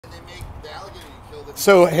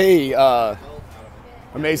So, hey,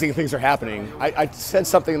 amazing things are happening. I said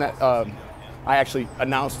something that I actually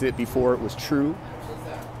announced it before it was true.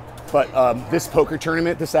 But this poker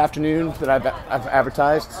tournament this afternoon that I've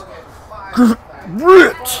advertised,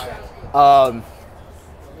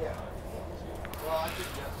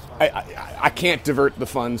 I can't divert the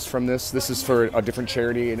funds from this. This is for a different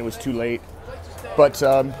charity, and it was too late. But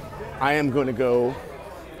I am going to go.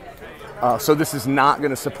 So this is not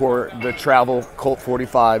going to support the Travel Colt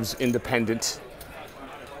 45's independent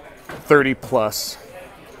 30-plus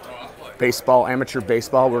baseball, amateur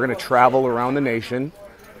baseball. We're going to travel around the nation.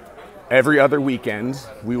 Every other weekend,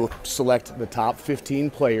 we will select the top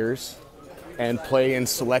 15 players and play in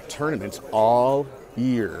select tournaments all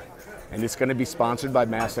year. And it's going to be sponsored by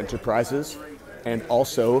Mass Enterprises and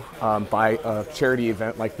also by a charity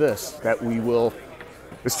event like this that we will,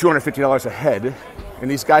 it's $250 a head.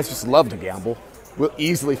 And these guys just love to gamble. We'll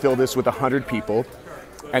easily fill this with 100 people,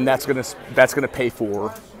 and that's gonna pay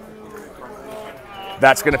for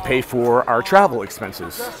our travel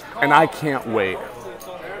expenses. And I can't wait.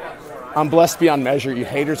 I'm blessed beyond measure. You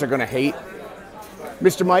haters are gonna hate.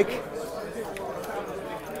 Mr. Mike,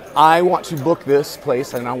 I want to book this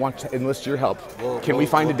place and I want to enlist your help. Can we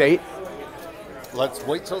find a date? Let's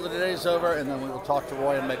wait till the day's over and then we will talk to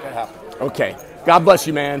Roy and make it happen. Okay. God bless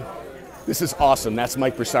you, man. This is awesome. That's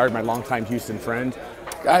Mike Broussard, my longtime Houston friend.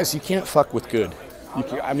 Guys, you can't fuck with good.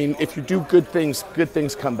 I mean, if you do good things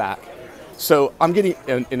come back. So I'm getting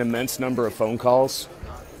an immense number of phone calls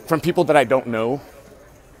from people that I don't know,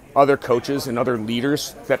 other coaches and other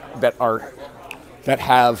leaders that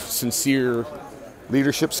have sincere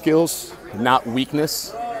leadership skills, not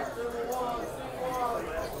weakness.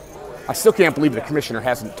 I still can't believe the commissioner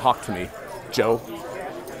hasn't talked to me, Joe.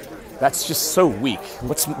 That's just so weak.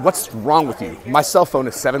 What's wrong with you? My cell phone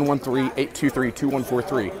is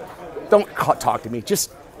 713-823-2143. Don't talk to me.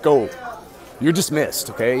 Just go. You're dismissed,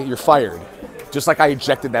 okay? You're fired. Just like I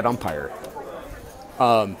ejected that umpire.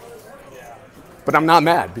 But I'm not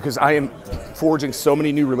mad because I am forging so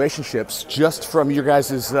many new relationships just from your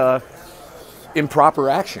guys' improper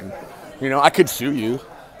action. You know, I could sue you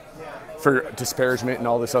for disparagement and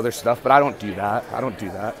all this other stuff, but I don't do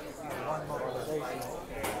that.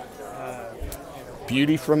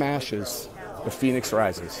 Beauty from ashes, the phoenix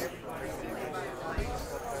rises.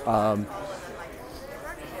 How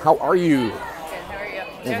are you? Good, how are you?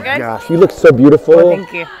 Oh Doing my good? gosh, you look so beautiful. Well,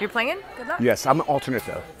 thank you. You're playing? Good luck. Yes, I'm an alternate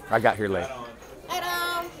though. I got here late.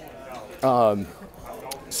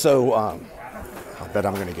 So I bet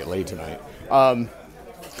I'm gonna get laid tonight.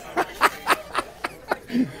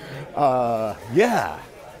 Yeah.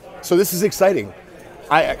 So this is exciting.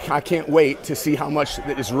 I can't wait to see how much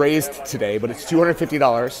is raised today, but it's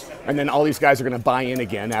 $250, and then all these guys are going to buy in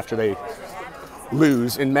again after they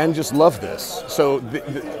lose, and men just love this. So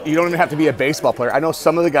you don't even have to be a baseball player. I know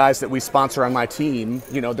some of the guys that we sponsor on my team,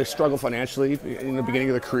 you know, they struggle financially in the beginning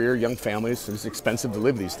of their career, young families. It's expensive to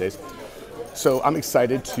live these days. So I'm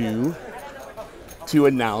excited to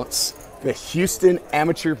announce the Houston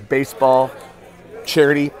Amateur Baseball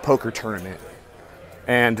Charity Poker Tournament.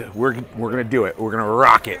 And we're going to do it. We're going to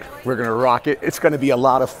rock it. It's going to be a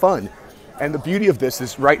lot of fun. And the beauty of this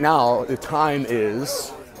is right now, the time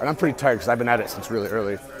is, and I'm pretty tired because I've been at it since really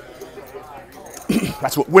early.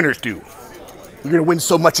 That's what winners do. You're going to win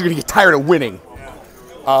so much, you're going to get tired of winning.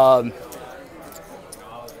 The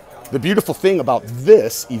beautiful thing about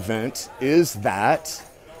this event is that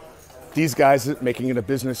these guys are making it a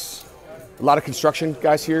business. A lot of construction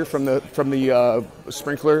guys here from the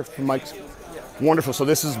sprinkler, from Mike's. Wonderful. So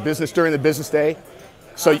this is business during the business day.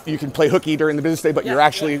 So you can play hooky during the business day, but you're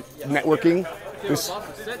actually networking.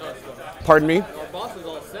 Pardon me? Our bosses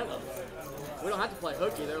all sent us. We don't have to play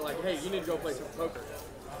hooky. They're like, hey, you need to go play some poker.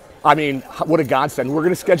 I mean, what a godsend. We're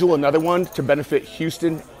going to schedule another one to benefit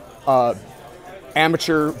Houston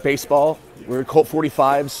amateur baseball. We're Colt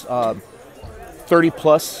 45's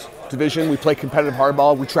 30-plus division. We play competitive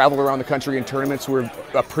hardball. We travel around the country in tournaments. We're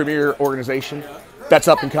a premier organization. That's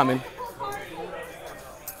up and coming.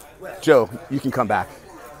 Joe, you can come back.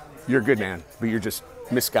 You're a good man, but you're just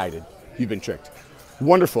misguided. You've been tricked.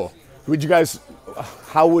 Wonderful.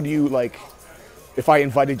 How would you like, if I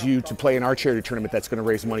invited you to play in our charity tournament that's going to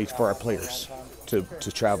raise money for our players to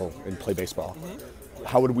travel and play baseball?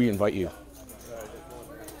 How would we invite you?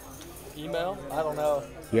 Email? I don't know.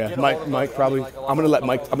 Yeah, Mike probably. I'm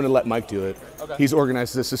gonna let Mike do it. Okay. He's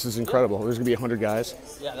organized this. This is incredible. There's gonna be 100 guys.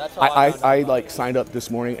 Yeah, that's how I like signed up this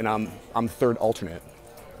morning, and I'm third alternate.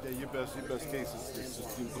 Yeah, your best case is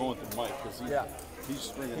just going through Mike because he's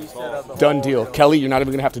stringing us set up all. Done deal. Kelly, you're not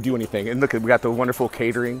even gonna have to do anything. And look, we got the wonderful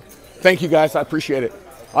catering. Thank you guys. I appreciate it.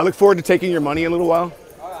 I look forward to taking your money in a little while.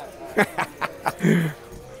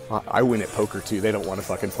 I win at poker too. They don't want to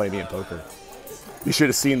fucking play me in poker. You should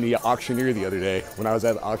have seen the auctioneer the other day when I was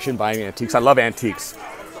at the auction buying antiques. I love antiques.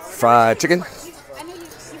 Fried chicken.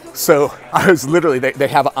 So I was literally, they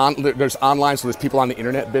have there's online, so there's people on the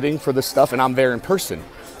internet bidding for this stuff, and I'm there in person.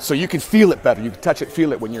 So you can feel it better. You can touch it,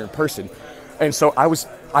 feel it when you're in person. And so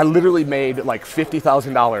I literally made like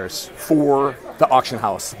 $50,000 for the auction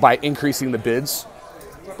house by increasing the bids,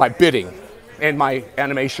 by bidding, and my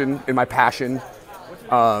animation and my passion.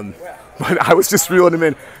 But I was just reeling them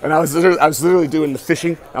in, and I was literally doing the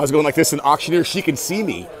fishing. I was going like this, and auctioneer, she can see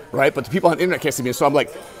me, right? But the people on the internet can't see me. So I'm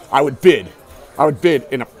like, I would bid,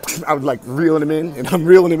 and I would like reeling them in, and I'm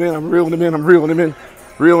reeling them in, I'm reeling them in, I'm reeling them in,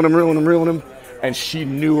 reeling them. And she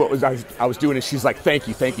knew what I was doing, and she's like, thank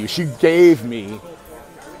you. She gave me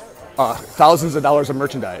thousands of dollars of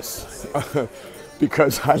merchandise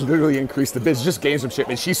because I literally increased the bids, just gained some shit.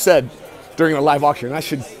 And she said during a live auction, and I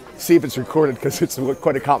should see if it's recorded because it's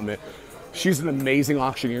quite a compliment. She's an amazing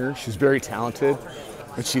auctioneer. She's very talented.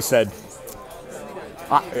 And she said,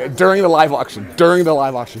 during the live auction,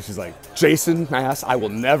 she's like, Jason Mass, I will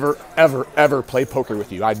never, ever, ever play poker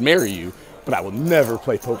with you. I'd marry you, but I will never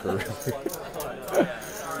play poker.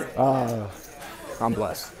 I'm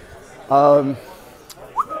blessed.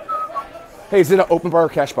 Hey, is it an open bar or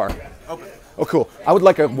cash bar? Open. Oh, cool. I would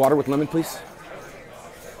like a water with lemon, please.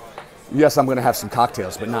 Yes, I'm going to have some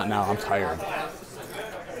cocktails, but not now. I'm tired.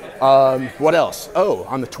 What else? Oh,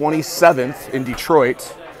 on the 27th in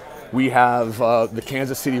Detroit, we have the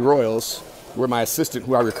Kansas City Royals, where my assistant,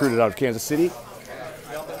 who I recruited out of Kansas City,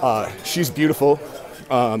 she's beautiful.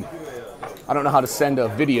 I don't know how to send a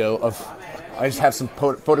video of, I just have some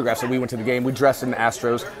photographs that we went to the game. We dressed in the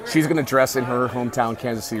Astros. She's going to dress in her hometown,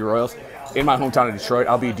 Kansas City Royals. In my hometown of Detroit,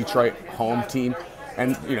 I'll be a Detroit home team.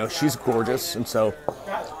 And, you know, she's gorgeous. And so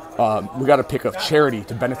we got to pick a charity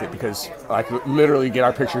to benefit because I could literally get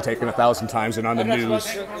our picture taken 1,000 times and on the news.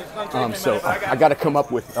 So I got to come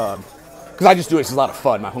up with, because I just do it. It's a lot of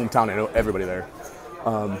fun. My hometown, I know everybody there.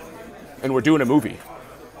 And we're doing a movie.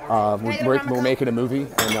 We're making a movie.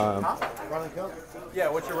 And Yeah,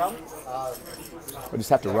 what's your rum? I just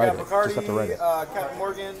have to write it. Captain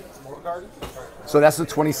Morgan, Bacardi. So that's the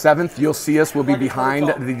 27th. You'll see us. We'll be behind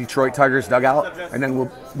the Detroit Tigers dugout, and then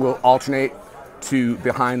we'll alternate to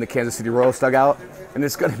behind the Kansas City Royals dugout. And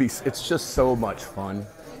it's just so much fun.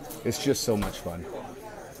 It's just so much fun.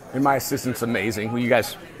 And my assistant's amazing. When you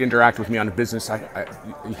guys interact with me on the business,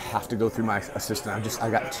 you have to go through my assistant. I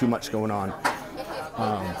got too much going on.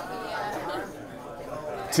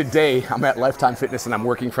 Today, I'm at Lifetime Fitness, and I'm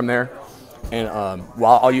working from there. And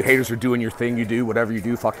while all you haters are doing your thing, you do whatever you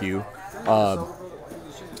do. Fuck you. I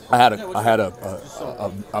had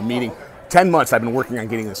a meeting. 10 months I've been working on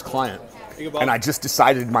getting this client, and I just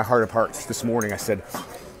decided in my heart of hearts this morning. I said,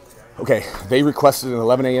 okay, they requested an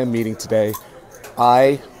 11 a.m. meeting today.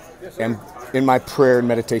 I am in my prayer and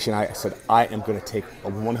meditation. I said I am going to take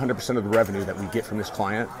 100% of the revenue that we get from this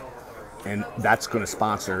client, and that's going to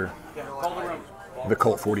sponsor the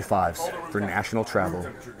Colt 45's for national travel,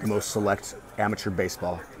 the most select amateur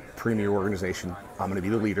baseball premier organization. I'm going to be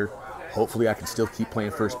the leader. Hopefully I can still keep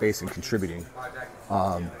playing first base and contributing.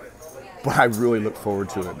 But I really look forward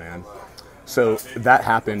to it, man. So that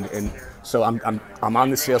happened, and so I'm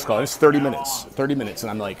on the sales call. It's 30 minutes,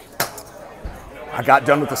 and I'm like, I got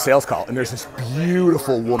done with the sales call, and there's this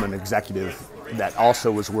beautiful woman executive that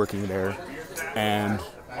also was working there, and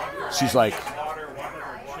she's like,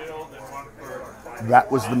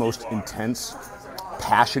 that was the most intense,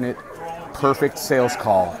 passionate, perfect sales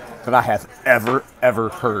call that I have ever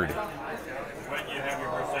heard.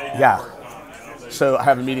 Yeah. So I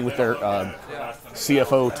have a meeting with their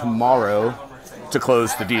CFO tomorrow to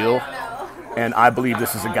close the deal. And I believe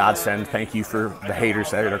this is a godsend. Thank you for the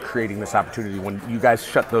haters that are creating this opportunity. When you guys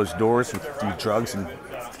shut those doors and do drugs and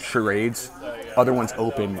charades, other ones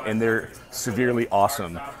open, and they're severely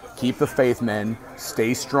awesome. Keep the faith, men.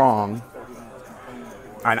 Stay strong.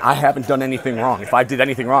 And I haven't done anything wrong. If I did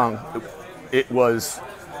anything wrong, it was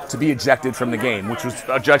to be ejected from the game, which was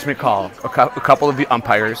a judgment call. A couple of the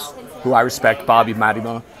umpires, who I respect, Bobby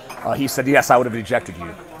Madima, he said, yes, I would have ejected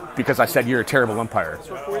you because I said you're a terrible umpire.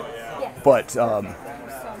 But,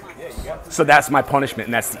 so that's my punishment,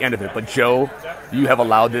 and that's the end of it. But Joe, you have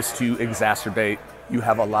allowed this to exacerbate. You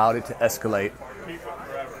have allowed it to escalate.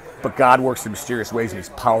 But God works in mysterious ways, and he's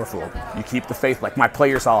powerful. You keep the faith like my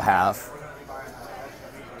players all have.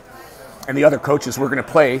 And the other coaches we're going to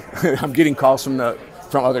play, I'm getting calls from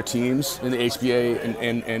other teams in the HBA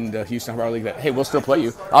and Houston Harbor League that, hey, we'll still play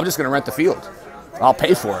you. I'm just going to rent the field. I'll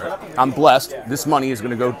pay for it. I'm blessed. This money is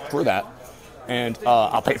going to go for that. And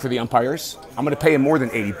I'll pay for the umpires. I'm going to pay him more than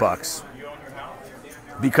 $80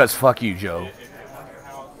 because fuck you, Joe.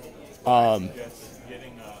 And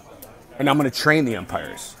I'm going to train the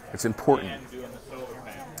umpires. It's important.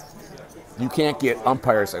 You can't get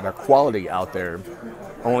umpires that are quality out there,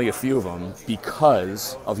 only a few of them,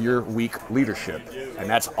 because of your weak leadership. And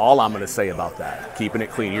that's all I'm going to say about that. Keeping it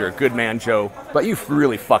clean. You're a good man, Joe, but you've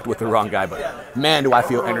really fucked with the wrong guy. But man, do I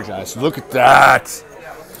feel energized. Look at that.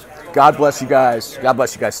 God bless you guys. God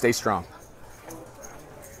bless you guys. Stay strong.